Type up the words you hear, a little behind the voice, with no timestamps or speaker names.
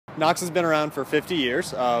KNOX has been around for 50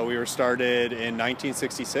 years. We were started in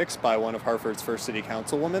 1966 by one of Hartford's first city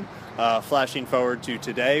councilwomen. Flashing forward to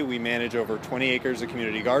today, we manage over 20 acres of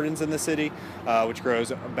community gardens in the city, which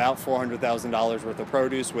grows about $400,000 worth of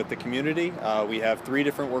produce with the community. We have 3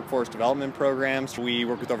 different workforce development programs. We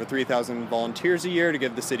work with over 3,000 volunteers a year to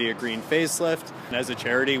give the city a green facelift. And as a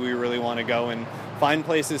charity, we really want to go and find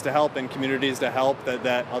places to help and communities to help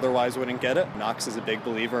that otherwise wouldn't get it. KNOX is a big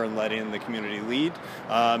believer in letting the community lead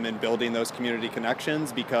and building those community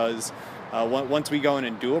connections, because once we go in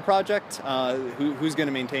and do a project, who's going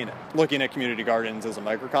to maintain it? Looking at community gardens as a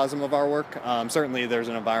microcosm of our work, certainly there's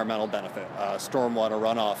an environmental benefit. Stormwater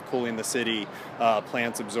runoff, cooling the city,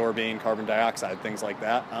 plants absorbing carbon dioxide, things like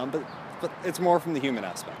that. But it's more from the human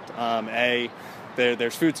aspect.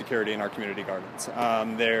 There's food security in our community gardens.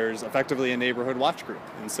 There's effectively a neighborhood watch group.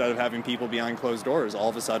 Instead of having people behind closed doors, all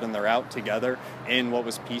of a sudden they're out together in what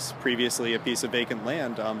was previously a piece of vacant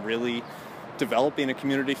land, really developing a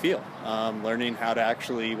community feel, learning how to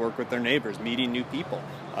actually work with their neighbors, meeting new people.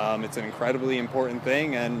 It's an incredibly important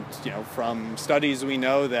thing, and from studies we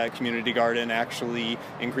know that community garden actually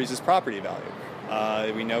increases property value.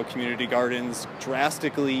 We know community gardens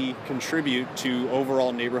drastically contribute to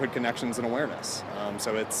overall neighborhood connections and awareness.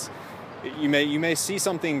 So you may see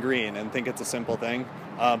something green and think it's a simple thing,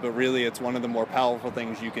 but really it's one of the more powerful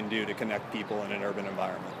things you can do to connect people in an urban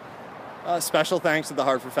environment. Special thanks to the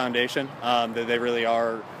Hartford Foundation. They really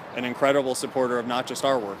are an incredible supporter of not just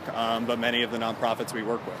our work, but many of the nonprofits we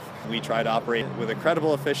work with. We try to operate with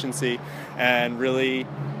incredible efficiency and really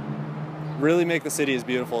make the city as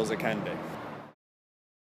beautiful as it can be.